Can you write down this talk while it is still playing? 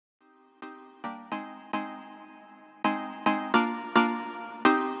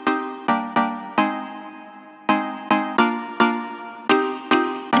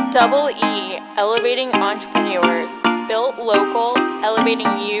Double E, elevating entrepreneurs, built local, elevating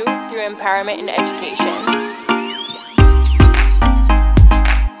you through empowerment and education.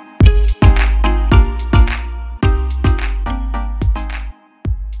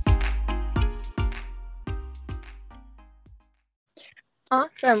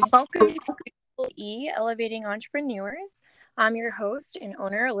 Awesome. Welcome to Double E, elevating entrepreneurs. I'm your host and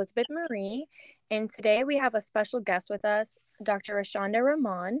owner, Elizabeth Marie, and today we have a special guest with us, Dr. Rashonda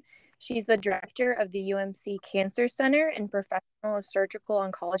Rahman. She's the director of the UMC Cancer Center and professional of surgical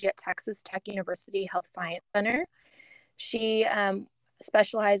oncology at Texas Tech University Health Science Center. She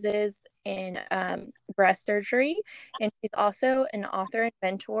specializes in breast surgery, and she's also an author and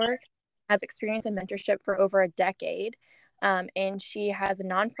mentor, has experience in mentorship for over a decade. And she has a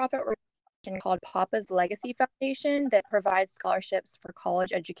nonprofit organization called Papa's Legacy Foundation that provides scholarships for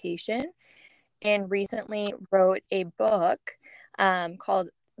college education, and recently wrote a book called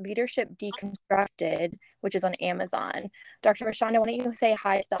Leadership Deconstructed, which is on Amazon. Dr. Rashonda, why don't you say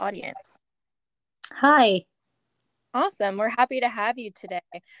hi to the audience? Hi. Awesome. We're happy to have you today.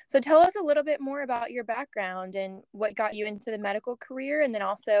 So tell us a little bit more about your background and what got you into the medical career, and then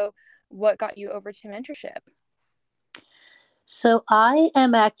also what got you over to mentorship. So I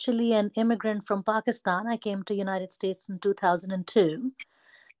am actually an immigrant from Pakistan. I came to United States in 2002,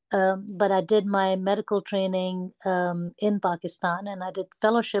 but I did my medical training in Pakistan, and I did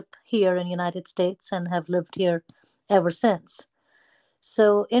fellowship here in United States and have lived here ever since.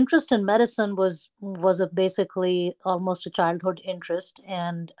 So interest in medicine was basically almost a childhood interest,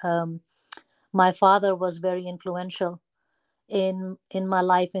 and my father was very influential in my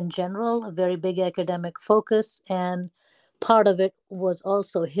life in general, a very big academic focus, and part of it was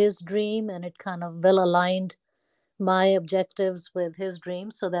also his dream, and it kind of well aligned my objectives with his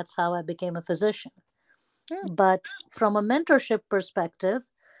dreams. So that's how I became a physician. But from a mentorship perspective,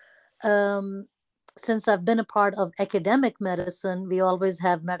 since I've been a part of academic medicine, we always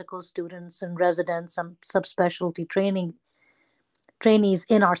have medical students and residents and subspecialty trainees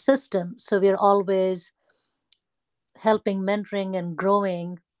in our system. So we're always helping, mentoring, and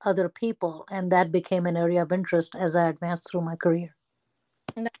growing other people. And that became an area of interest as I advanced through my career.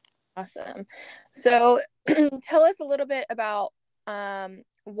 Awesome. So tell us a little bit about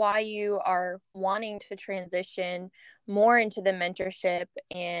why you are wanting to transition more into the mentorship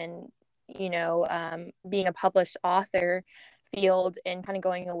and, being a published author field and kind of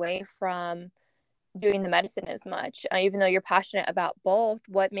going away from doing the medicine as much. Even though you're passionate about both,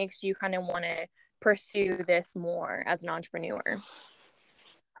 what makes you kind of want to pursue this more as an entrepreneur?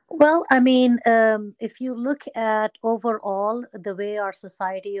 Well, I mean, if you look at overall the way our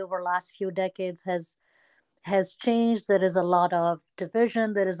society over last few decades has changed, there is a lot of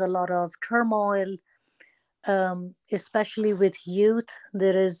division, there is a lot of turmoil, especially with youth.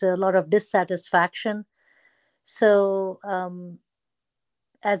 There is a lot of dissatisfaction. So,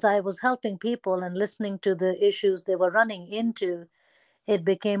 as I was helping people and listening to the issues they were running into, it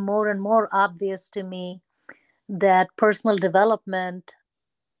became more and more obvious to me that personal development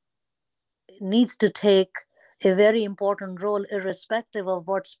needs to take a very important role, irrespective of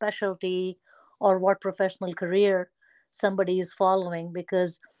what specialty or what professional career somebody is following,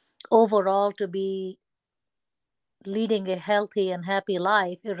 because overall, to be leading a healthy and happy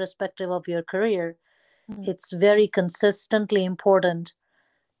life, irrespective of your career, it's very consistently important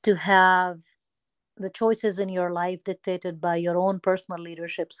to have the choices in your life dictated by your own personal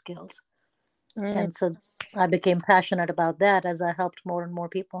leadership skills. And so I became passionate about that as I helped more and more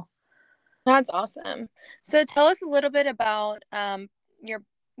people. That's awesome. So tell us a little bit about your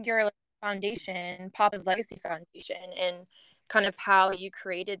foundation, Papa's Legacy Foundation, and kind of how you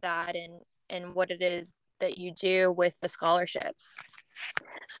created that and what it is that you do with the scholarships.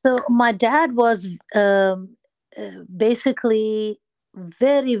 So my dad was basically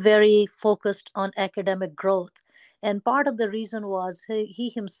very, very focused on academic growth. And part of the reason was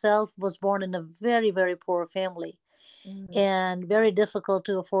he himself was born in a very, very poor family and very difficult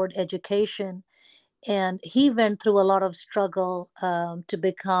to afford education. And he went through a lot of struggle to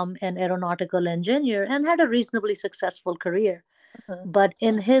become an aeronautical engineer and had a reasonably successful career. But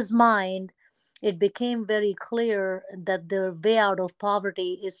in his mind, it became very clear that the way out of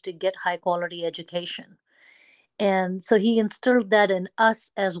poverty is to get high quality education. And so he instilled that in us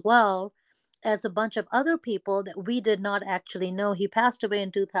as well as a bunch of other people that we did not actually know. He passed away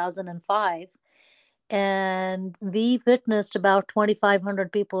in 2005, and we witnessed about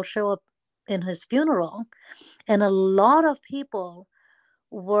 2,500 people show up in his funeral. And a lot of people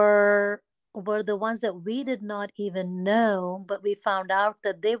were the ones that we did not even know, but we found out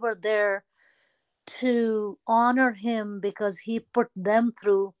that they were there to honor him because he put them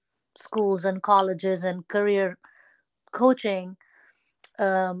through schools and colleges and career coaching,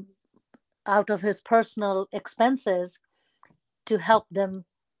 um, out of his personal expenses to help them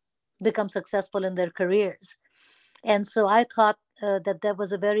become successful in their careers. And so I thought that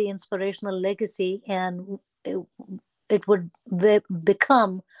was a very inspirational legacy, and it would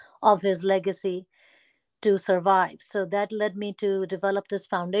become of his legacy to survive. So that led me to develop this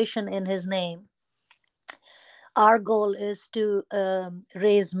foundation in his name. Our goal is to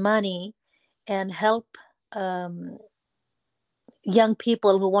raise money and help um, young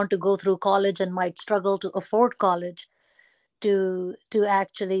people who want to go through college and might struggle to afford college to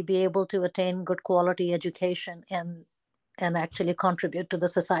actually be able to attain good quality education and actually contribute to the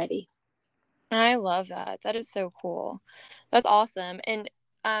society. I love that. That is so cool. That's awesome. And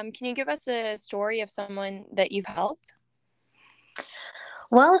can you give us a story of someone that you've helped?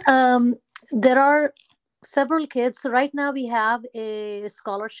 Well, there are several kids. So right now we have a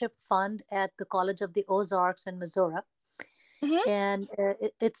scholarship fund at the College of the Ozarks in Missouri. Mm-hmm. And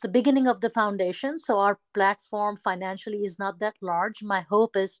it's the beginning of the foundation. So our platform financially is not that large. My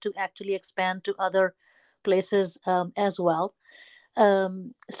hope is to actually expand to other places as well. As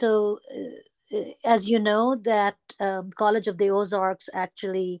you know, that College of the Ozarks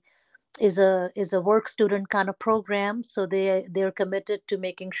actually is a work student kind of program. So they're committed to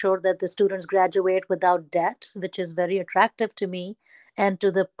making sure that the students graduate without debt, which is very attractive to me and to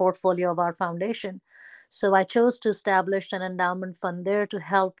the portfolio of our foundation. So I chose to establish an endowment fund there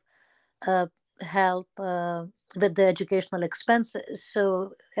to uh, help with the educational expenses.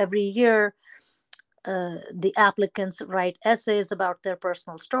 So every year, the applicants write essays about their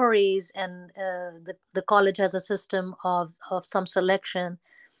personal stories, and the college has a system of some selection,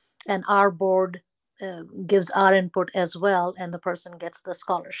 and our board gives our input as well, and the person gets the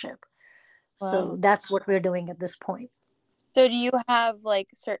scholarship. So Wow. that's what we're doing at this point. So do you have like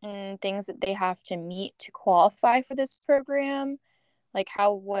certain things that they have to meet to qualify for this program? Like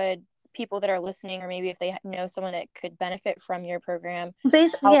how would people that are listening, or maybe if they know someone that could benefit from your program,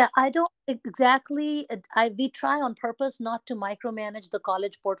 Basically, how? yeah, I don't exactly. We try on purpose not to micromanage the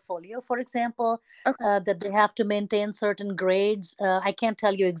college portfolio. For example, Okay. that they have to maintain certain grades. I can't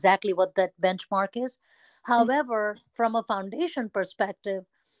tell you exactly what that benchmark is. However, from a foundation perspective,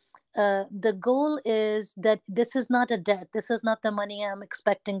 the goal is that this is not a debt. This is not the money I'm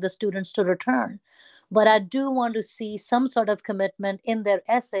expecting the students to return. But I do want to see some sort of commitment in their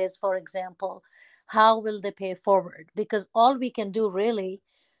essays, for example. How will they pay forward? Because all we can do really,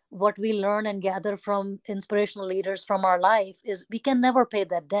 what we learn and gather from inspirational leaders from our life, is we can never pay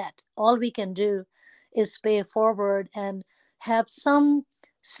that debt. All we can do is pay forward and have some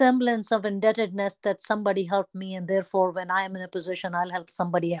semblance of indebtedness that somebody helped me, and therefore when I am in a position I'll help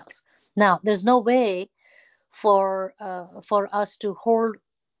somebody else. Now there's no way for us to hold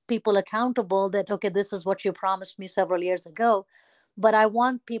people accountable that, okay, this is what you promised me several years ago, but I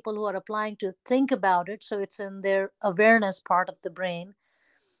want people who are applying to think about it, so it's in their awareness part of the brain,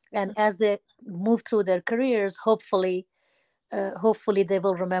 and as they move through their careers, hopefully they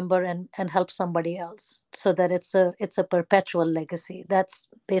will remember and help somebody else, so that it's a perpetual legacy. That's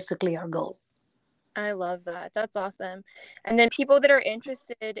basically our goal. I love that. That's awesome. And then people that are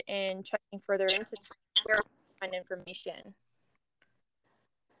interested in checking further into where can they find information.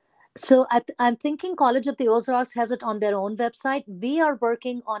 So I'm thinking College of the Ozarks has it on their own website. We are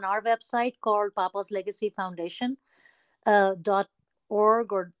working on our website called Papa's Legacy Foundation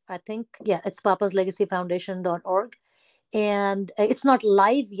 .org, or I think, yeah, it's Papa's Legacy Foundation.org. And it's not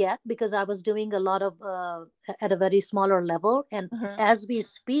live yet because I was doing a lot of at a very smaller level. And Mm-hmm. as we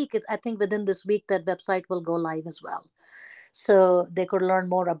speak, I think within this week that website will go live as well. So they could learn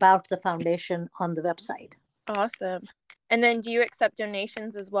more about the foundation on the website. Awesome. And then do you accept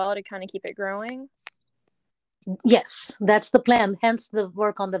donations as well to kind of keep it growing? Yes, that's the plan, hence the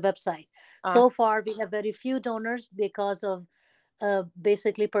work on the website. Uh, So far, we have very few donors because of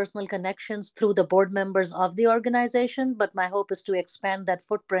basically personal connections through the board members of the organization. But my hope is to expand that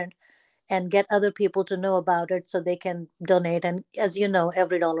footprint and get other people to know about it so they can donate. And as you know,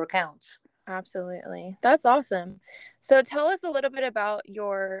 every dollar counts. Absolutely. That's awesome. So tell us a little bit about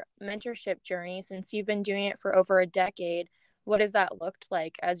your mentorship journey since you've been doing it for over a decade. What has that looked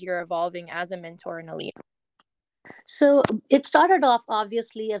like as you're evolving as a mentor and a leader? So it started off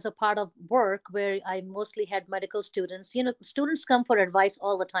obviously as a part of work where I mostly had medical students. Students come for advice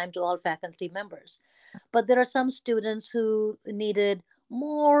all the time to all faculty members, but there are some students who needed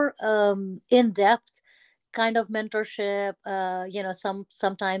more in-depth kind of mentorship.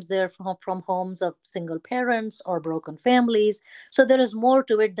 Sometimes they're from homes of single parents or broken families, so there is more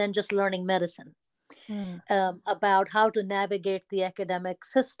to it than just learning medicine. Mm. about how to navigate the academic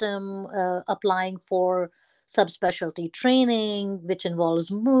system, applying for subspecialty training, which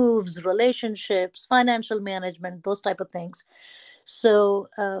involves moves, relationships, financial management, those type of things. So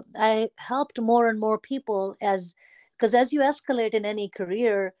I helped more and more people because as you escalate in any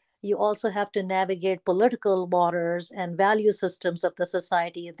career, you also have to navigate political waters and value systems of the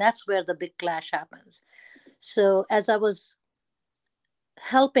society. That's where the big clash happens. So as I was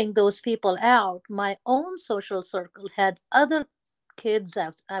helping those people out, my own social circle had other kids,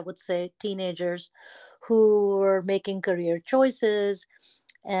 I would say teenagers, who were making career choices.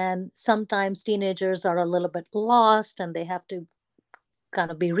 And sometimes teenagers are a little bit lost and they have to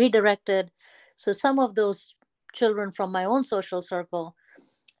kind of be redirected. So some of those children from my own social circle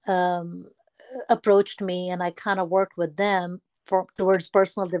um, approached me, and I kind of worked with them for towards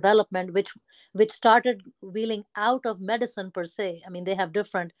personal development, which started wheeling out of medicine per se. I mean, they have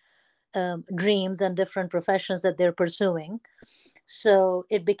different dreams and different professions that they're pursuing. So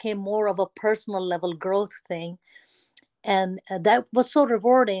it became more of a personal level growth thing. And that was so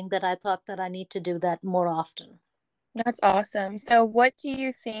rewarding that I thought that I need to do that more often. That's awesome. So, what do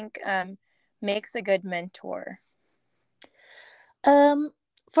you think makes a good mentor? Um,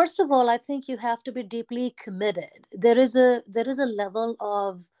 First of all, I think you have to be deeply committed. There is a level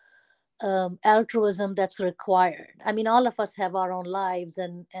of altruism that's required. I mean, all of us have our own lives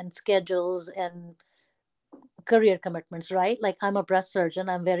and schedules and career commitments, right? Like I'm a breast surgeon,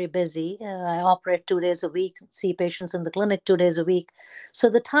 I'm very busy. I operate 2 days a week, see patients in the clinic 2 days a week. So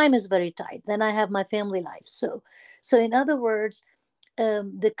the time is very tight. Then I have my family life. So in other words,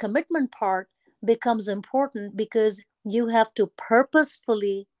 the commitment part becomes important because you have to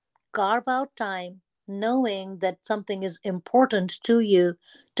purposefully carve out time, knowing that something is important to you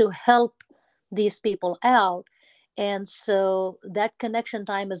to help these people out. And so that connection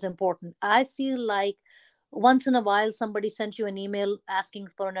time is important. I feel like once in a while somebody sent you an email asking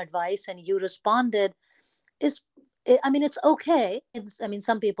for an advice and you responded is, I mean, it's okay. It's, I mean,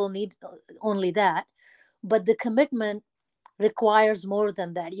 some people need only that, but the commitment requires more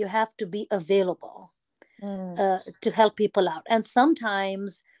than that. You have to be available Mm. to help people out. And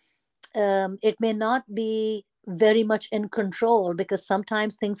sometimes it may not be very much in control because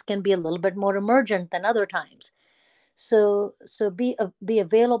sometimes things can be a little bit more emergent than other times. So be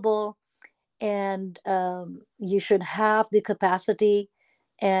available, and you should have the capacity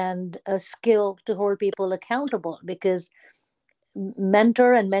and a skill to hold people accountable because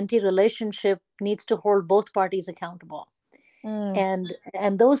mentor and mentee relationship needs to hold both parties accountable, Mm.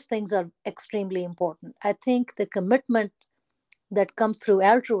 and those things are extremely important. I think the commitment that comes through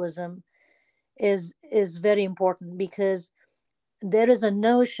altruism is very important because there is a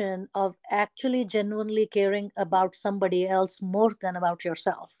notion of actually genuinely caring about somebody else more than about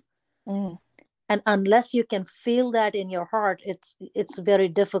yourself. Mm. And unless you can feel that in your heart, it's very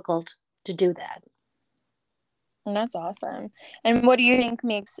difficult to do that. That's awesome. And what do you think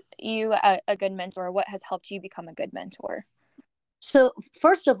makes you a good mentor? What has helped you become a good mentor? So,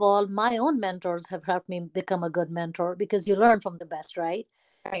 first of all, my own mentors have helped me become a good mentor because you learn from the best, right?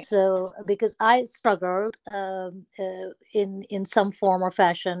 Right. So, because I struggled in some form or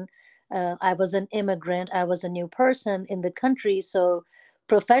fashion, I was an immigrant, I was a new person in the country. So,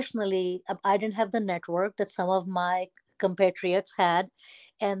 professionally, I didn't have the network that some of my compatriots had,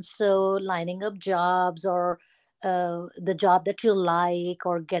 and so lining up jobs or the job that you like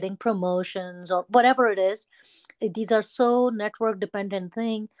or getting promotions or whatever it is, these are so network dependent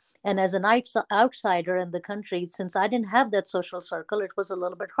thing. And as an outsider in the country, since I didn't have that social circle, it was a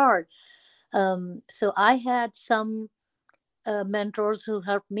little bit hard. So I had some mentors who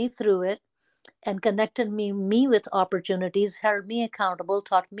helped me through it and connected me with opportunities, held me accountable,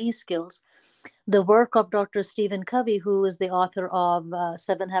 taught me skills. The work of Dr. Stephen Covey, who is the author of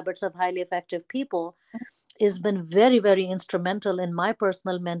 7 Habits of Highly Effective People, has been very, very instrumental in my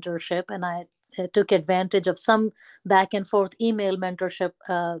personal mentorship. And I took advantage of some back and forth email mentorship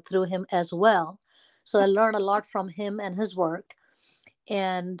through him as well. So I learned a lot from him and his work.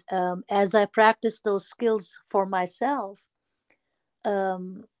 And as I practiced those skills for myself,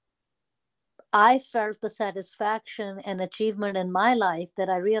 um, I felt the satisfaction and achievement in my life that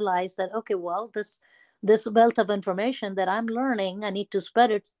I realized that, okay, well, this wealth of information that I'm learning, I need to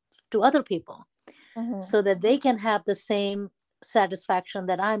spread it to other people Mm-hmm. so that they can have the same satisfaction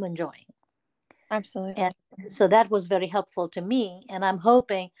that I'm enjoying. And Absolutely. so that was very helpful to me. And I'm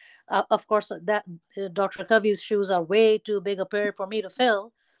hoping, of course, that Dr. Covey's shoes are way too big a pair for me to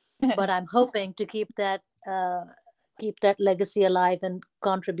fill, but I'm hoping to keep that legacy alive and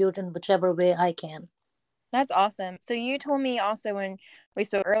contribute in whichever way I can. That's awesome. So you told me also when we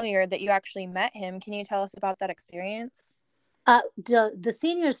spoke earlier that you actually met him. Can you tell us about that experience? The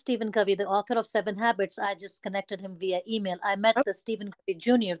senior Stephen Covey, the author of Seven Habits, I just connected him via email. I met Oh, the Stephen Covey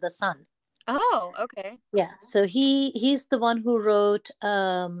Jr., the son. oh, okay. Yeah, so he's the one who wrote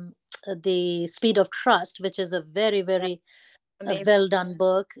the Speed of Trust, which is a very Yeah, very amazing. well done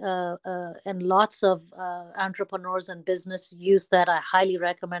book, and lots of entrepreneurs and business use that. I highly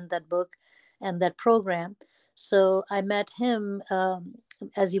recommend that book and that program. So I met him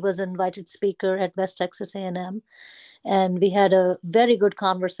as he was invited speaker at West Texas A&M, and we had a very good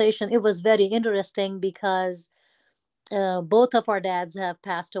conversation. It was very interesting because both of our dads have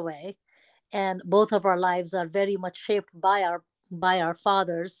passed away, and both of our lives are very much shaped by our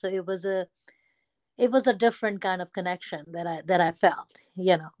fathers. So it was a different kind of connection that I felt,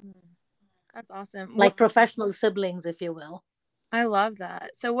 Mm, that's awesome. like professional siblings, if you will. I love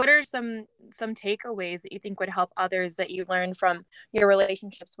that. So what are some takeaways that you think would help others that you learned from your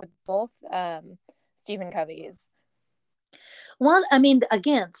relationships with both Stephen Covey's? Well, I mean,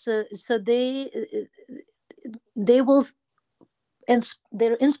 again, so they will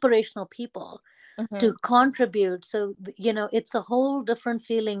they're inspirational people Mm-hmm. to contribute. So it's a whole different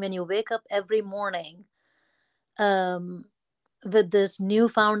feeling when you wake up every morning um, with this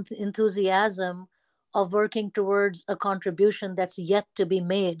newfound enthusiasm of working towards a contribution that's yet to be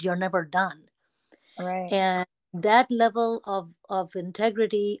made. You're never done. Right. And that level of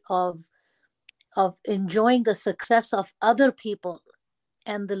integrity, of enjoying the success of other people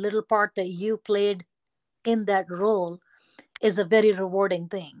and the little part that you played in that role is a very rewarding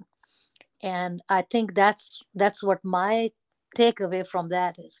thing. And I think that's what my takeaway from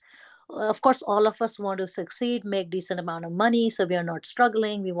that is. Of course, all of us want to succeed, make decent amount of money, so we are not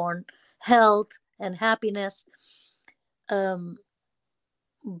struggling. We want health and happiness, um,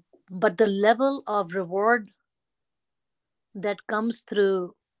 but the level of reward that comes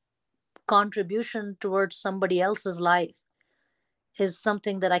through contribution towards somebody else's life is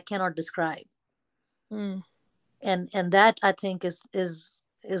something that I cannot describe. Mm, And that, I think, is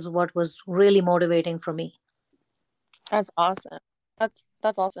what was really motivating for me. that's awesome.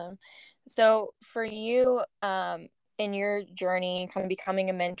 That's awesome. So for you, in your journey, kind of becoming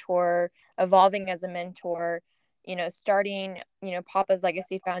a mentor, evolving as a mentor, starting, Papa's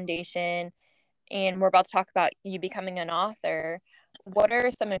Legacy Foundation, and we're about to talk about you becoming an author. What are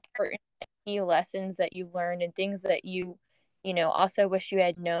some important key lessons that you learned and things that you also wish you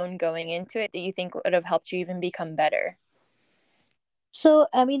had known going into it that you think would have helped you even become better? So,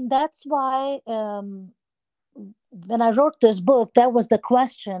 I mean, that's why when I wrote this book, that was the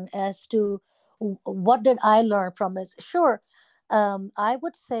question as to what did I learn from it. Sure, I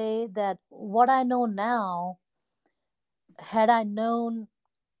would say that what I know now, had I known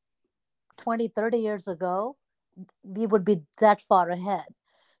 20, 30 years ago, we would be that far ahead.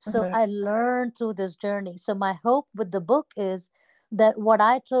 So Mhm. I learned through this journey. So my hope with the book is that what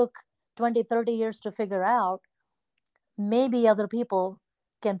I took 20, 30 years to figure out, maybe other people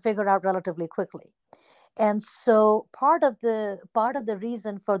can figure out relatively quickly. And so part of the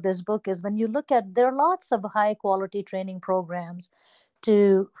reason for this book is, when you look at, there are lots of high quality training programs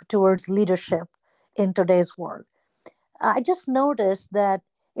towards leadership in today's world. I just noticed that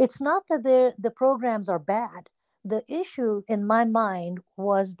it's not that the programs are bad. The issue in my mind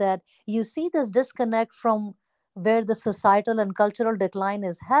was that you see this disconnect from where the societal and cultural decline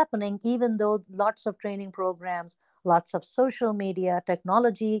is happening, even though lots of training programs, lots of social media,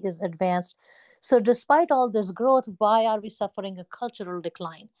 technology is advanced. So, despite all this growth, why are we suffering a cultural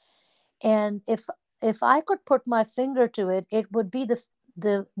decline? And if I could put my finger to it, it would be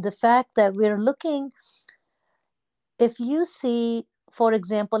the fact that we're looking, if you see, for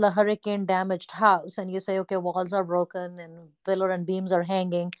example, a hurricane damaged house, and you say, okay, walls are broken and pillar and beams are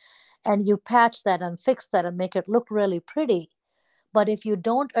hanging, and you patch that and fix that and make it look really pretty, but if you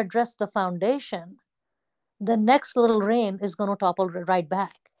don't address the foundation, the next little rain is going to topple right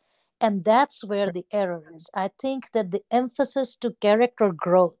back. And that's where the error is. I think that the emphasis to character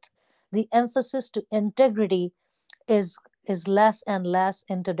growth, the emphasis to integrity is less and less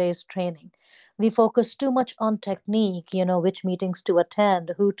in today's training. We focus too much on technique, which meetings to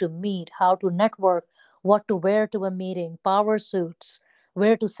attend, who to meet, how to network, what to wear to a meeting, power suits,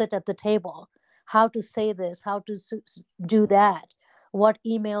 where to sit at the table, how to say this, how to do that, what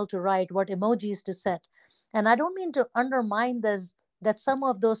email to write, what emojis to set. And I don't mean to undermine this, that some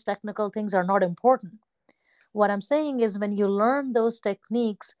of those technical things are not important. What I'm saying is, when you learn those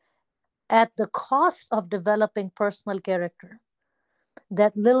techniques at the cost of developing personal character,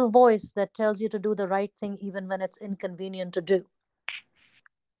 that little voice that tells you to do the right thing even when it's inconvenient to do.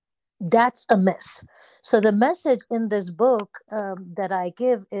 That's a miss. So the message in this book that I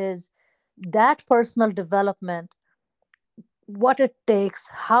give is that personal development, what it takes,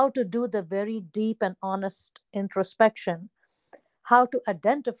 how to do the very deep and honest introspection, how to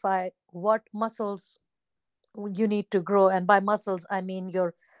identify what muscles you need to grow. And by muscles, I mean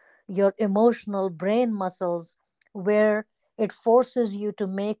your emotional brain muscles, where it forces you to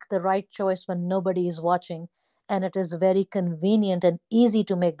make the right choice when nobody is watching, and it is very convenient and easy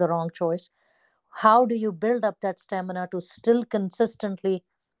to make the wrong choice. How do you build up that stamina to still consistently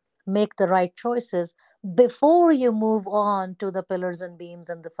make the right choices before you move on to the pillars and beams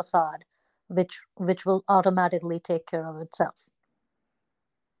and the facade, which will automatically take care of itself.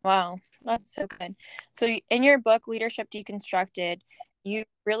 Wow, that's so good. So in your book, Leadership Deconstructed, you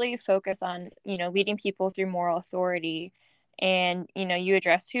really focus on, leading people through moral authority, and, you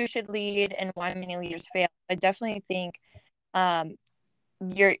address who should lead and why many leaders fail. I definitely think um,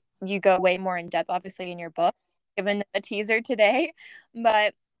 you go way more in depth, obviously, in your book, given the teaser today.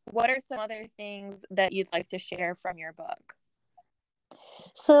 But what are some other things that you'd like to share from your book?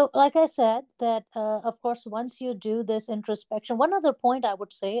 So, like I said, that of course, once you do this introspection, one other point I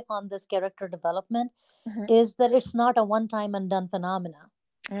would say on this character development Mm-hmm. is that it's not a one time and done phenomena.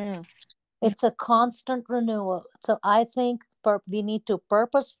 Mm. It's a constant renewal. So I think we need to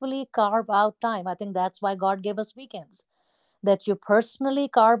purposefully carve out time. I think that's why God gave us weekends, that you personally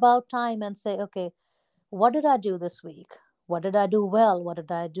carve out time and say, okay, what did I do this week? What did I do well? What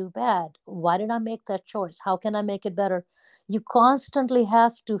did I do bad? Why did I make that choice? How can I make it better? You constantly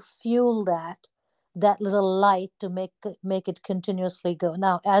have to fuel that little light to make it continuously go.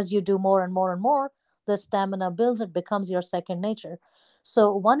 Now, as you do more and more and more, the stamina builds, it becomes your second nature.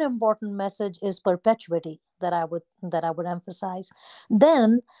 So one important message is perpetuity that I would emphasize.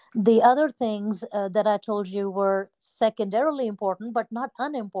 Then the other things that I told you were secondarily important but not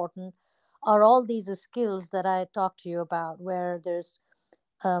unimportant are all these skills that I talked to you about, where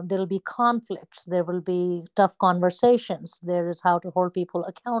there'll be conflicts, there will be tough conversations, there is how to hold people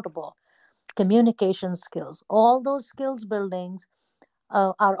accountable, communication skills. All those skills buildings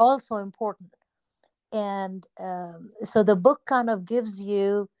are also important. And so the book kind of gives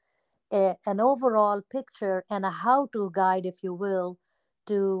you an overall picture and a how to guide, if you will,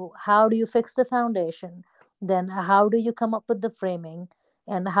 to how do you fix the foundation, then how do you come up with the framing,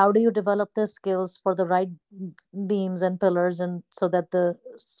 and how do you develop the skills for the right beams and pillars, and so that the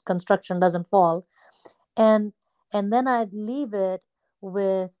construction doesn't fall. And and then I'd leave it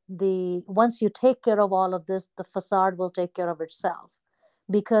with the once you take care of all of this, the facade will take care of itself,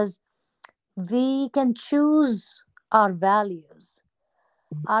 because we can choose our values.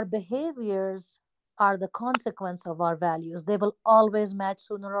 Our behaviors are the consequence of our values. They will always match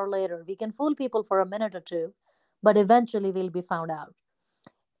sooner or later. We can fool people for a minute or two, but eventually we'll be found out.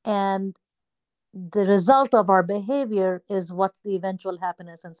 And the result of our behavior is what the eventual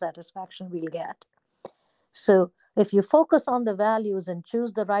happiness and satisfaction we'll get. So if you focus on the values and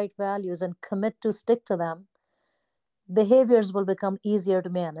choose the right values and commit to stick to them, behaviors will become easier to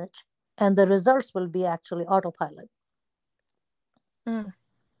manage and the results will be actually autopilot. Mm.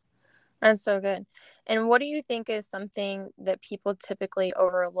 That's so good. And what do you think is something that people typically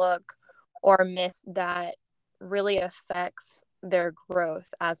overlook or miss that really affects their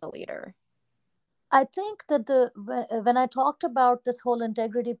growth as a leader? I think that when I talked about this whole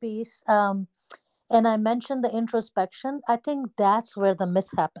integrity piece, and I mentioned the introspection, I think that's where the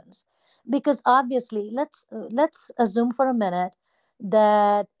miss happens. Because obviously, let's assume for a minute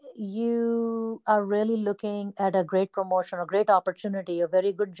that you are really looking at a great promotion, a great opportunity, a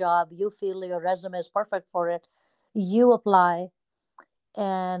very good job. You feel your resume is perfect for it. You apply,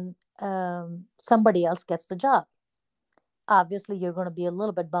 and somebody else gets the job. Obviously, you're going to be a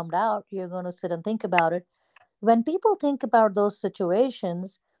little bit bummed out. You're going to sit and think about it. When people think about those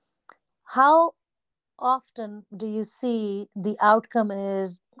situations, how often do you see the outcome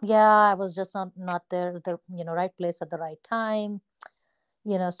is, yeah, I was just not there at the right place at the right time.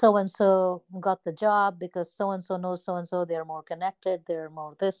 So and so got the job because so and so knows so and so, they're more connected, they're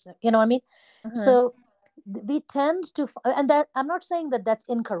more this, what I mean. Mm-hmm. So we tend to and that, I'm not saying that that's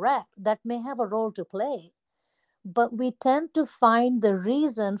incorrect, that may have a role to play, but we tend to find the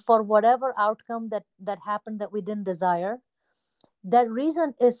reason for whatever outcome that happened that we didn't desire. That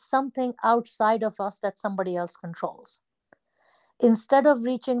reason is something outside of us that somebody else controls, instead of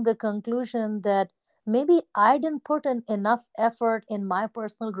reaching the conclusion that maybe I didn't put in enough effort in my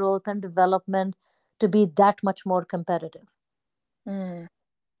personal growth and development to be that much more competitive. Mm.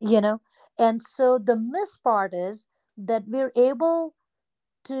 you know and so the miss part is that we're able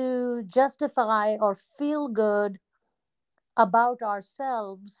to justify or feel good about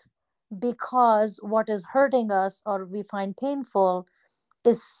ourselves because what is hurting us or we find painful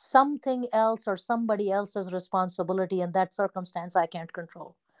is something else or somebody else's responsibility, and that circumstance I can't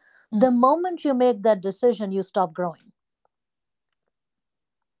control. Mm. The moment you make that decision, you stop growing.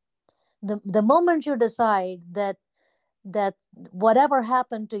 The moment you decide that whatever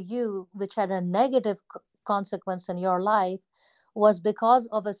happened to you which had a negative consequence in your life was because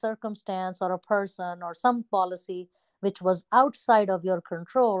of a circumstance or a person or some policy which was outside of your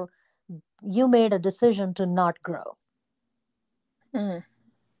control, you made a decision to not grow. Mm.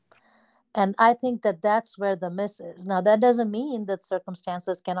 And I think that that's where the miss is. Now that doesn't mean that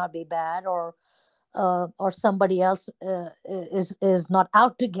circumstances cannot be bad, or somebody else is not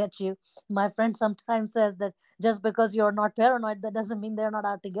out to get you. My friend sometimes says that just because you're not paranoid, that doesn't mean they're not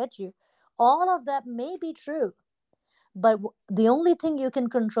out to get you. All of that may be true, but the only thing you can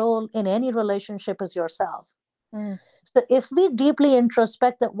control in any relationship is yourself. Mm. So if we deeply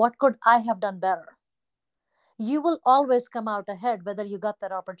introspect that what could I have done better, you will always come out ahead whether you got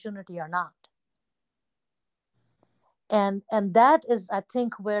that opportunity or not. And that is, I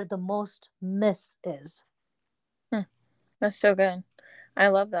think, where the most miss is. Mm. That's so good. I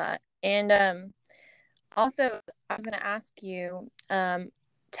love that. And also, I was going to ask you,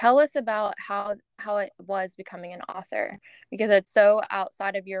 tell us about how it was becoming an author, because it's so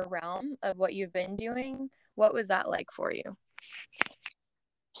outside of your realm of what you've been doing. What was that like for you?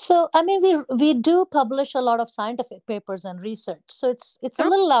 So, I mean, we do publish a lot of scientific papers and research. So it's a Oh.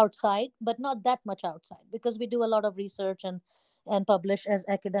 little outside, but not that much outside, because we do a lot of research and publish as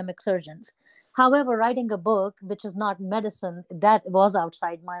academic surgeons. However, writing a book, which is not medicine, that was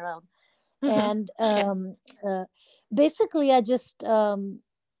outside my realm. And Yeah. basically, I just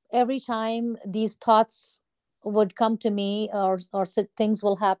every time these thoughts would come to me, or things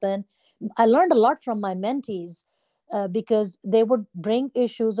will happen, I learned a lot from my mentees, because they would bring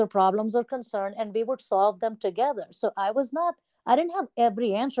issues or problems or concern, and we would solve them together. So I didn't have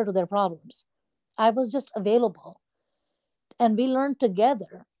every answer to their problems. I was just available, and we learned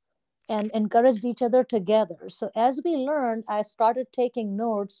together and encouraged each other together. So as we learned, I started taking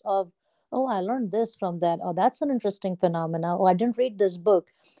notes of, oh, I learned this from that. Oh, that's an interesting phenomena. Oh, I didn't read this book.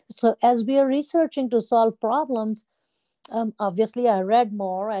 So as we are researching to solve problems, obviously I read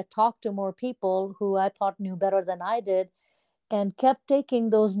more, I talked to more people who I thought knew better than I did, and kept taking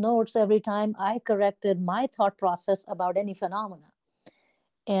those notes every time I corrected my thought process about any phenomena.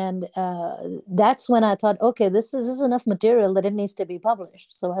 And that's when I thought, okay, this is enough material that it needs to be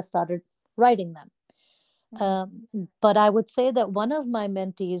published. So I started writing them. Mm. But I would say that one of my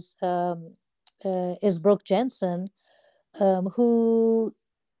mentees is Brooke Jensen, who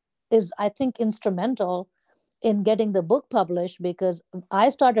is, I think, instrumental in getting the book published, because I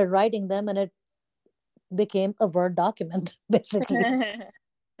started writing them and it became a Word document, basically.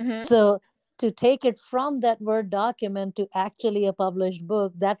 Mm-hmm. So to take it from that Word document to actually a published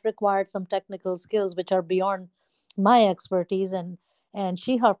book, that required some technical skills which are beyond my expertise, and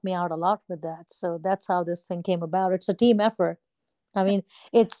she helped me out a lot with that. So that's how this thing came about. It's a team effort. I mean,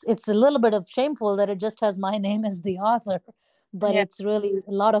 it's a little bit of shameful that it just has my name as the author, but Yeah. it's really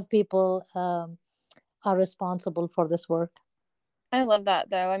a lot of people are responsible for this work. I love that,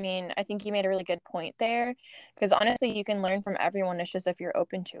 though. I mean, I think you made a really good point there, because honestly, you can learn from everyone. It's just if you're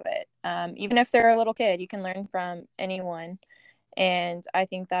open to it. Even if they're a little kid, you can learn from anyone. And I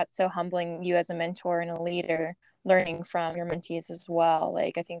think that's so humbling, you as a mentor and a leader, learning from your mentees as well.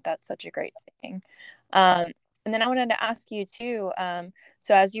 Like, I think that's such a great thing. Um, and then I wanted to ask you too.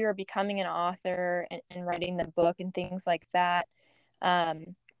 So as you were becoming an author and writing the book and things like that,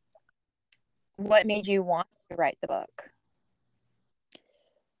 um, what made you want to write the book?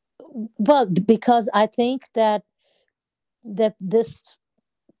 Well, because I think that this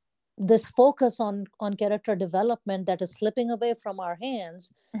focus on character development that is slipping away from our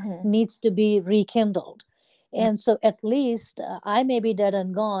hands Mm-hmm. needs to be rekindled. And so at least I may be dead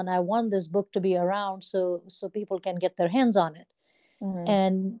and gone, I want this book to be around, so people can get their hands on it,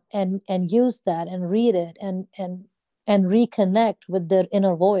 Mm-hmm. and use that and read it, and reconnect with their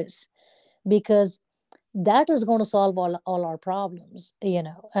inner voice, because that is going to solve all our problems.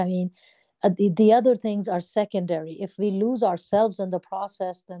 I mean, the other things are secondary. If we lose ourselves in the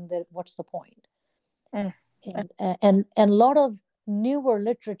process, then what's the point? Mm. And a lot of newer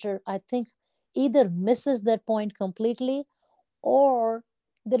literature, I think, either misses that point completely, or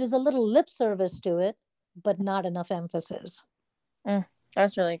there is a little lip service to it but not enough emphasis. Mm.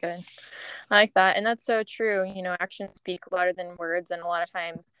 That's really good. I like that. And that's so true. Actions speak louder than words. And a lot of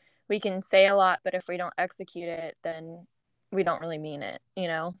times we can say a lot, but if we don't execute it, then we don't really mean it.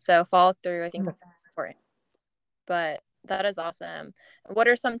 So follow through, I think, is important. But That is awesome. What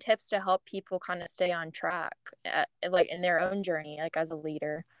are some tips to help people kind of stay on track like in their own journey, like as a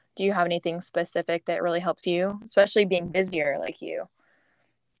leader? Do you have anything specific that really helps you, especially being busier like you?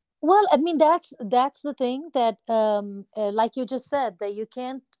 Well, I mean, that's the thing that, like you just said, that you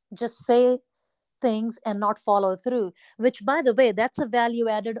can't just say things and not follow through. Which, by the way, that's a value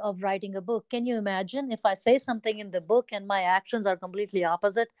added of writing a book. Can you imagine if I say something in the book and my actions are completely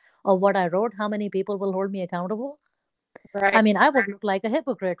opposite of what I wrote? How many people will hold me accountable? I Right. mean, I would look like a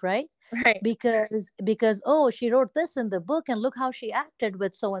hypocrite, right? Right. Because oh, she wrote this in the book, and look how she acted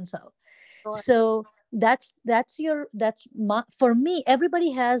with so and so. Sure. So that's my, for me,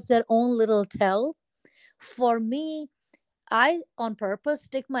 everybody has their own little tell. For me, I on purpose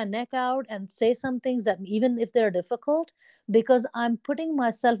stick my neck out and say some things that even if they're difficult, because I'm putting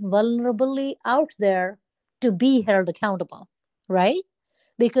myself vulnerably out there to be held accountable, right?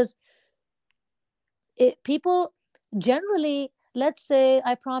 Because people generally, let's say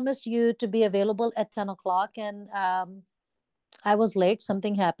I promised you to be available at 10 o'clock, and I was late,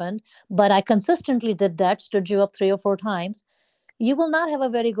 something happened, but I consistently did that, stood you up 3 or 4 times. You will not have a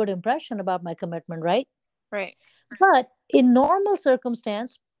very good impression about my commitment, right? Right. But in normal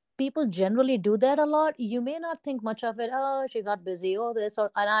circumstance, people generally do that a lot. You may not think much of it. Oh, she got busy, or this,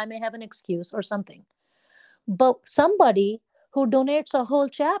 or and I may have an excuse or something. But somebody who donates a whole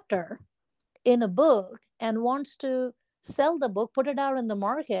chapter in a book and wants to sell the book, put it out in the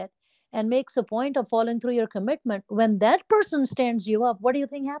market, and makes a point of following through your commitment, when that person stands you up, what do you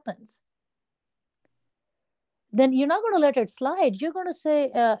think happens? Then you're not going to let it slide. You're going to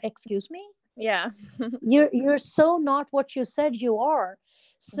say, "Excuse me, Yeah. you're so not what you said you are."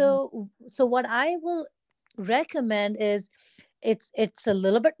 Mhm. So what I will recommend is, it's a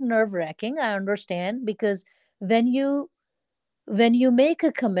little bit nerve wracking. I understand, because when you make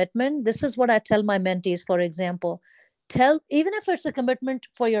a commitment, this is what I tell my mentees, for example. Tell, even if it's a commitment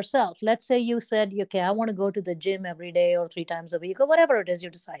for yourself, let's say you said, okay, I want to go to the gym every day or 3 times a week or whatever it is you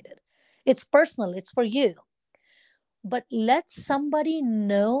decided. It's personal, it's for you. But let somebody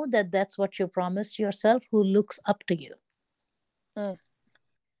know that that's what you promised yourself, who looks up to you, Mm.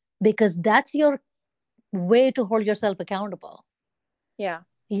 because that's your way to hold yourself accountable. Yeah.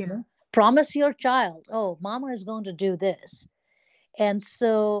 Promise your child, oh, mama is going to do this. And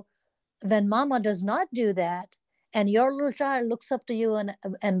so when mama does not do that, and your little child looks up to you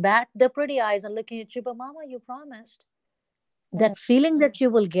and bat their pretty eyes and looking at you, but mama, you promised. Mm. That feeling that you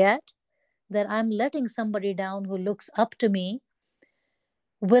will get, that I'm letting somebody down who looks up to me,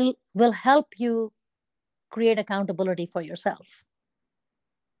 will help you create accountability for yourself.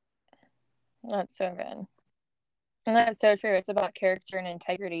 That's so good. And that's so true. It's about character and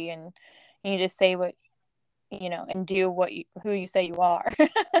integrity, and you just say what and do who you say you are.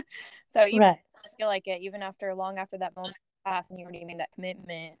 So even Right. if you feel like it, even after long after that moment passed and you already made that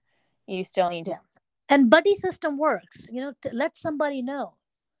commitment, you still need to. Yeah. And buddy system works, to let somebody know,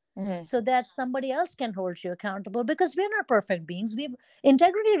 Mhm. so that somebody else can hold you accountable, because we're not perfect beings.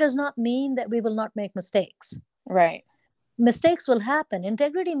 Integrity does not mean that we will not make mistakes. Right. Mistakes will happen.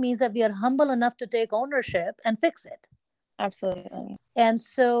 Integrity means that we are humble enough to take ownership and fix it. Absolutely. And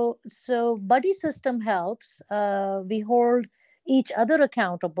so buddy system helps. We hold each other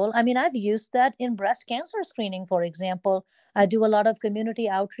accountable. I mean, I've used that in breast cancer screening, for example. I do a lot of community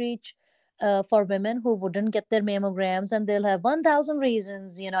outreach for women who wouldn't get their mammograms, and they'll have 1,000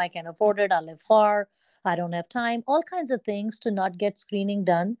 reasons. I can't afford it, I live far, I don't have time, all kinds of things to not get screening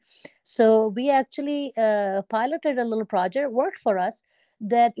done. So we actually piloted a little project, worked for us,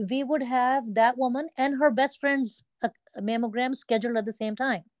 that we would have that woman and her best friend's mammogram scheduled at the same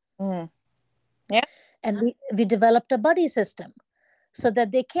time. Mm. Yeah. And we developed a buddy system, so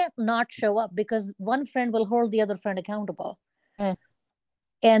that they can't not show up, because one friend will hold the other friend accountable. Mm.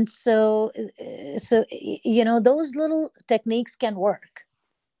 And so those little techniques can work.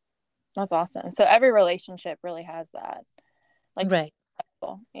 That's awesome. So every relationship really has that. Like, Right.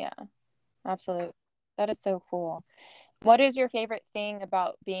 yeah, absolutely. That is so cool. What is your favorite thing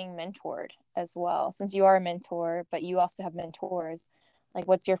about being mentored as well? Since you are a mentor, but you also have mentors, like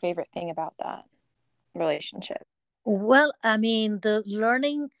what's your favorite thing about that relationship? Well, I mean, the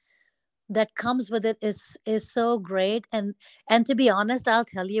learning that comes with it is so great. And to be honest, I'll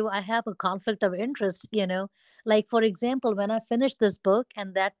tell you, I have a conflict of interest. Like, for example, when I finished this book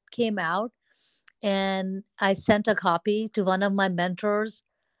and that came out, and I sent a copy to one of my mentors,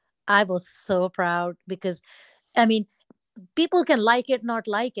 I was so proud, because, I mean, people can like it, not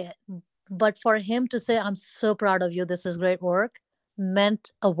like it, but for him to say, I'm so proud of you, this is great work,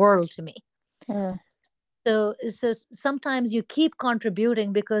 meant a world to me. Mm. So sometimes you keep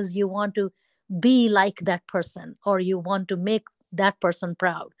contributing because you want to be like that person, or you want to make that person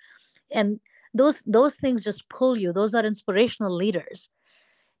proud. And those things just pull you. Those are inspirational leaders.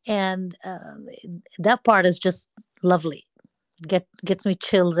 And that part is just lovely. Gets me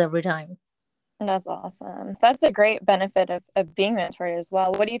chills every time. That's awesome. That's a great benefit of being mentored as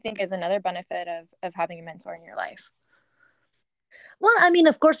well. What do you think is another benefit of having a mentor in your life? Well, I mean,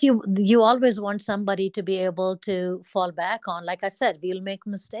 of course, you always want somebody to be able to fall back on. Like I said, we'll make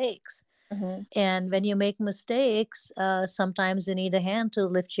mistakes. Mm-hmm. And when you make mistakes, sometimes you need a hand to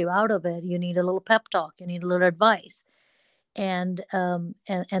lift you out of it. You need a little pep talk. You need a little advice. And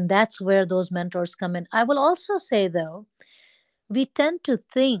that's where those mentors come in. I will also say, though, we tend to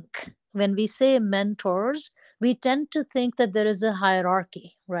think, when we say mentors, we tend to think that there is a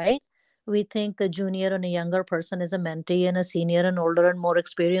hierarchy, right? We think the junior and a younger person is a mentee, and a senior and older and more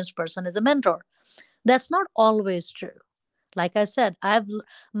experienced person is a mentor. That's not always true. Like I said,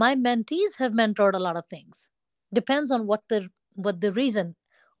 my mentees have mentored a lot of things. Depends on what the reason,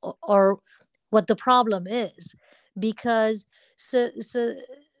 or what the problem is. Because so so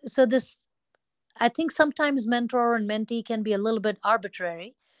so this I think sometimes mentor and mentee can be a little bit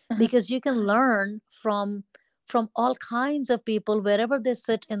arbitrary, Mm-hmm. because you can learn from all kinds of people wherever they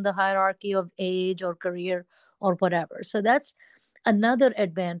sit in the hierarchy of age or career or whatever. So that's another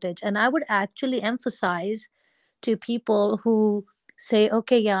advantage. And I would actually emphasize to people who say,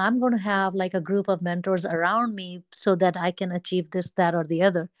 okay, yeah, I'm going to have like a group of mentors around me so that I can achieve this, that, or the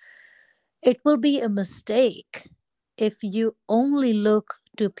other. It will be a mistake if you only look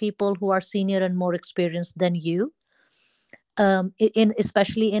to people who are senior and more experienced than you, in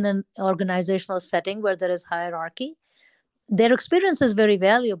especially in an organizational setting where there is hierarchy. Their experience is very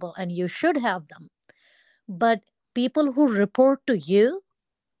valuable and you should have them. But people who report to you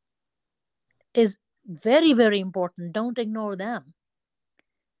is very, very important. Don't ignore them,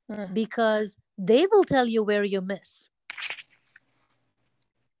 Mm. because they will tell you where you miss.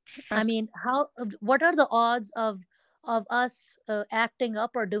 I Absolutely. mean, what are the odds of us acting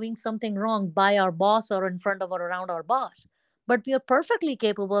up or doing something wrong by our boss, or in front of or around our boss? But we are perfectly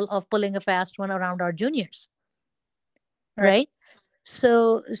capable of pulling a fast one around our juniors, Right. right?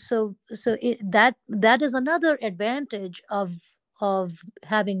 That is another advantage of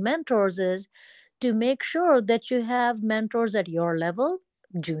having mentors, is to make sure that you have mentors at your level,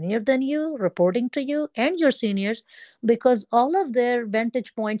 junior than you, reporting to you, and your seniors, because all of their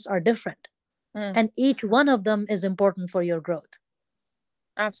vantage points are different, Mm. and each one of them is important for your growth.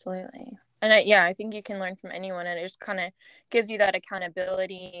 Absolutely. And I think you can learn from anyone, and it just kind of gives you that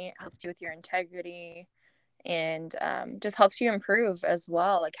accountability, helps you with your integrity, and just helps you improve as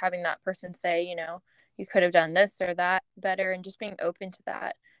well. Like having that person say, you could have done this or that better, and just being open to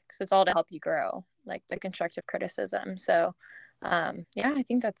that, because it's all to help you grow, like the constructive criticism. So, I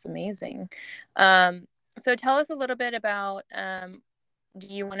think that's amazing. So tell us a little bit about, do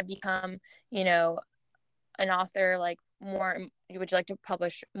you want to become, an author, like more, would you like to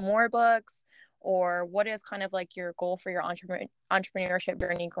publish more books, or what is kind of like your goal for your entrepreneurship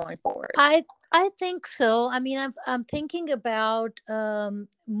journey going forward? I think so. I mean, I'm thinking about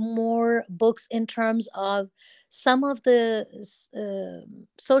more books in terms of some of the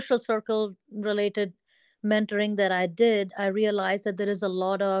social circle related mentoring that I did. I realized that there is a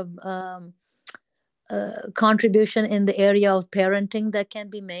lot of contribution in the area of parenting that can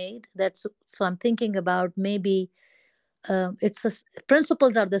be made. That's so I'm thinking about maybe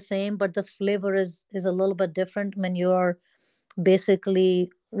principles are the same, but the flavor is a little bit different when you are basically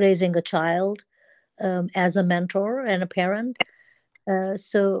raising a child, as a mentor and a parent.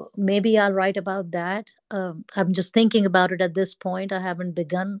 So maybe I'll write about that. I'm just thinking about it at this point. I haven't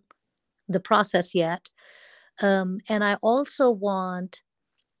begun the process yet. And I also want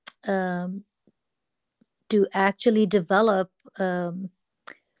um, to actually develop a,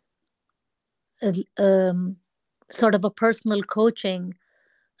 sort of a personal coaching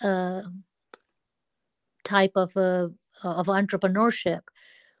uh, type of entrepreneurship,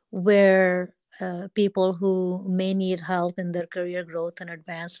 where people who may need help in their career growth and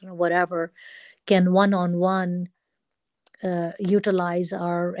advance or whatever can one-on-one utilize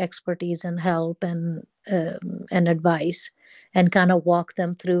our expertise and help and advice, and kind of walk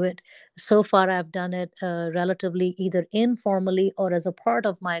them through it. So far I've done it relatively either informally or as a part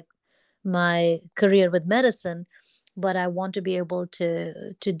of my career with medicine, but I want to be able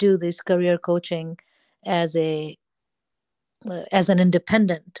to do this career coaching as a as an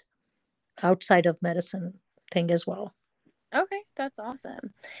independent, outside of medicine thing as well. Okay, that's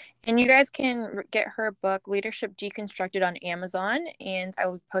awesome. And you guys can get her book, Leadership Deconstructed, on Amazon, and I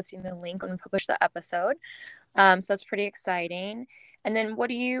will be posting the link when we publish the episode. So that's pretty exciting. And then what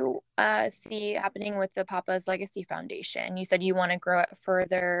do you see happening with the Papa's Legacy Foundation? You said you want to grow it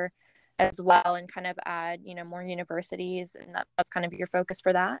further as well and kind of add, more universities, and that's kind of your focus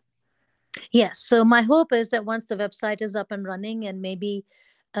for that? Yes. So my hope is that once the website is up and running, and maybe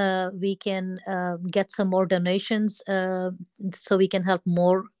we can get some more donations, so we can help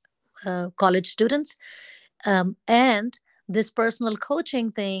more college students. And this personal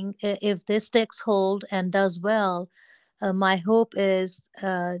coaching thing, if this takes hold and does well, my hope is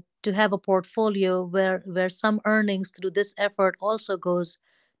to have a portfolio where some earnings through this effort also goes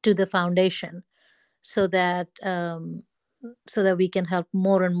to the foundation, so that we can help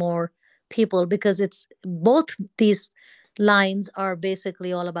more and more people, because it's both these lines are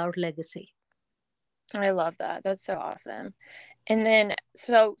basically all about legacy. I love that. That's so awesome. And then,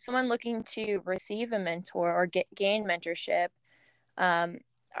 so someone looking to receive a mentor or gain mentorship, um,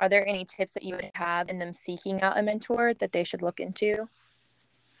 are there any tips that you would have in them seeking out a mentor that they should look into?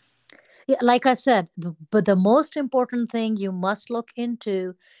 Yeah, like I said, but the most important thing you must look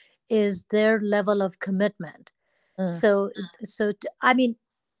into is their level of commitment. Mm. I mean,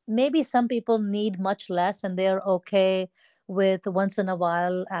 maybe some people need much less and they're okay with once in a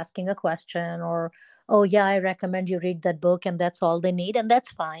while asking a question, or, oh, yeah, I recommend you read that book, and that's all they need, and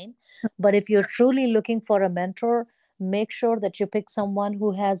that's fine. But if you're truly looking for a mentor, make sure that you pick someone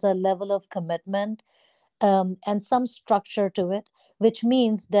who has a level of commitment, and some structure to it, which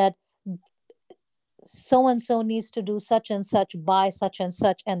means that so and so needs to do such and such by such and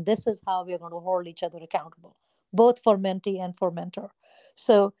such, and this is how we're going to hold each other accountable, both for mentee and for mentor.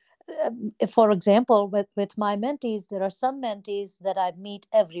 So for example, with my mentees, there are some mentees that I meet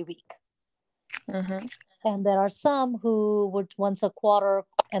every week, Mm-hmm. and there are some who would once a quarter.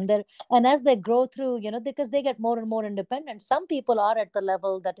 And as they grow through, because they get more and more independent, some people are at the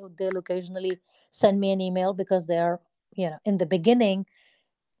level that they'll occasionally send me an email, because they're, in the beginning,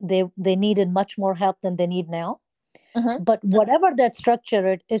 they needed much more help than they need now. Mm-hmm. But whatever that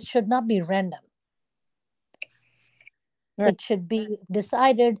structure, it should not be random. Right. It should be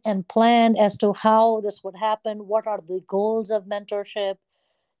decided and planned as to how this would happen, what are the goals of mentorship,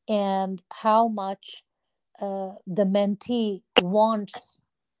 and how much the mentee wants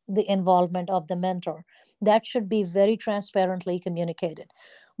the involvement of the mentor. That should be very transparently communicated.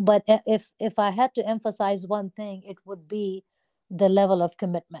 But if I had to emphasize one thing, it would be the level of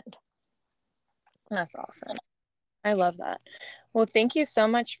commitment. That's awesome. I love that. Well, thank you so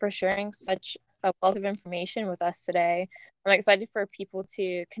much for sharing such a wealth of information with us today. I'm excited for people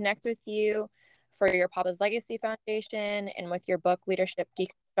to connect with you for your Papa's Legacy Foundation and with your book, Leadership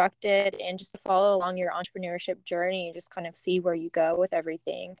Deconstructed, and just to follow along your entrepreneurship journey and just kind of see where you go with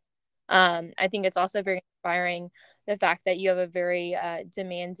everything. I think it's also very inspiring the fact that you have a very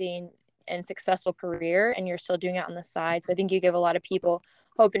demanding and successful career and you're still doing it on the side. So I think you give a lot of people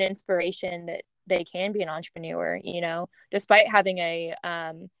hope and inspiration that they can be an entrepreneur, despite having a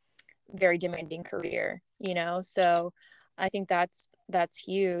very demanding career, So I think that's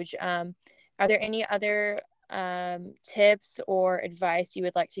huge. Are there any other tips or advice you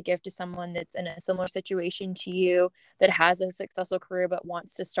would like to give to someone that's in a similar situation to you, that has a successful career but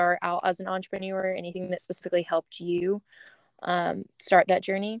wants to start out as an entrepreneur? Anything that specifically helped you start that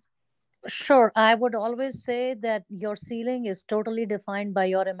journey? Sure. I would always say that your ceiling is totally defined by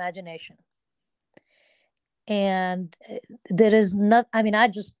your imagination. And there is not, I mean, I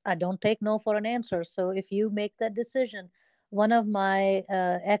don't take no for an answer. So if you make that decision, one of my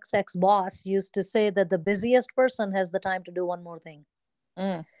ex boss used to say that the busiest person has the time to do one more thing.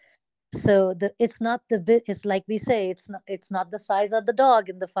 Mm. So it's not the bit, it's like we say, it's not the size of the dog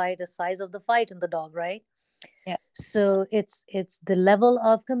in the fight, the size of the fight in the dog, right? Yeah. So it's the level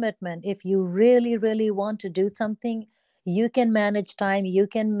of commitment. If you really really want to do something, you can manage time, you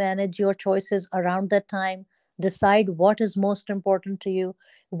can manage your choices around that time, decide what is most important to you,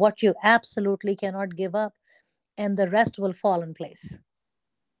 what you absolutely cannot give up, and the rest will fall in place.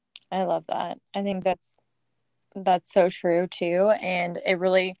 I love that. I think that's so true too, and it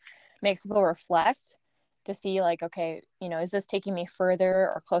really makes people reflect to see, like, okay, is this taking me further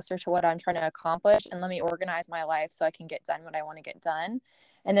or closer to what I'm trying to accomplish, and let me organize my life so I can get done what I want to get done.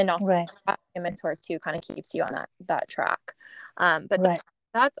 And then also Right. having a mentor too kind of keeps you on that track. But Right.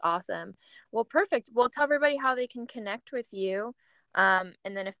 that's awesome. Well, perfect. Well, tell everybody how they can connect with you, and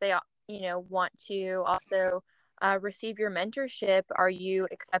then if they want to also receive your mentorship, are you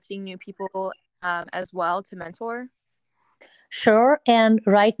accepting new people as well to mentor? Sure. And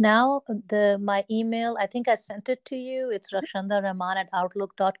right now, my email, I think I sent it to you. It's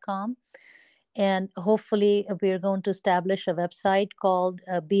rakshandaraman@outlook.com. And hopefully, we're going to establish a website called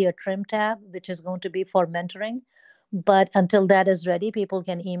Be a Trim Tab, which is going to be for mentoring. But until that is ready, people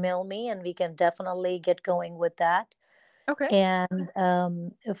can email me and we can definitely get going with that. Okay. And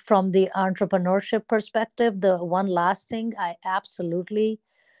from the entrepreneurship perspective, the one last thing I absolutely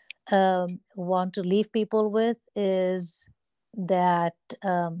want to leave people with is that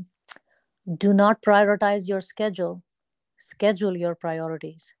do not prioritize your schedule, schedule your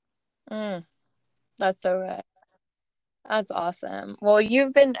priorities. That's so good. That's awesome. Well,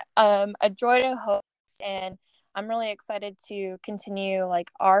 you've been a joy to host, and I'm really excited to continue like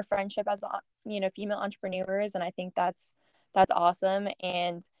our friendship as female entrepreneurs, and I think that's awesome.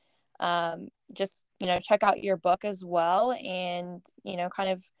 And just check out your book as well, and kind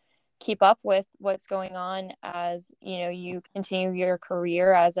of keep up with what's going on as you continue your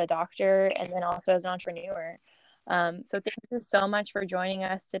career as a doctor and then also as an entrepreneur. So thank you so much for joining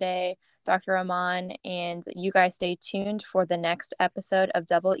us today, Dr. Rahman, and you guys stay tuned for the next episode of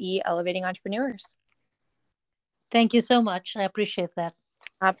Double E Elevating Entrepreneurs. Thank you so much. I appreciate that.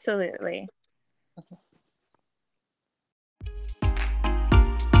 Absolutely.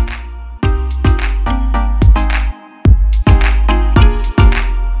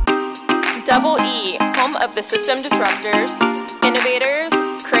 Double E, home of the system disruptors, innovators,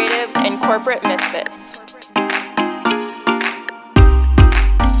 creatives, and corporate misfits.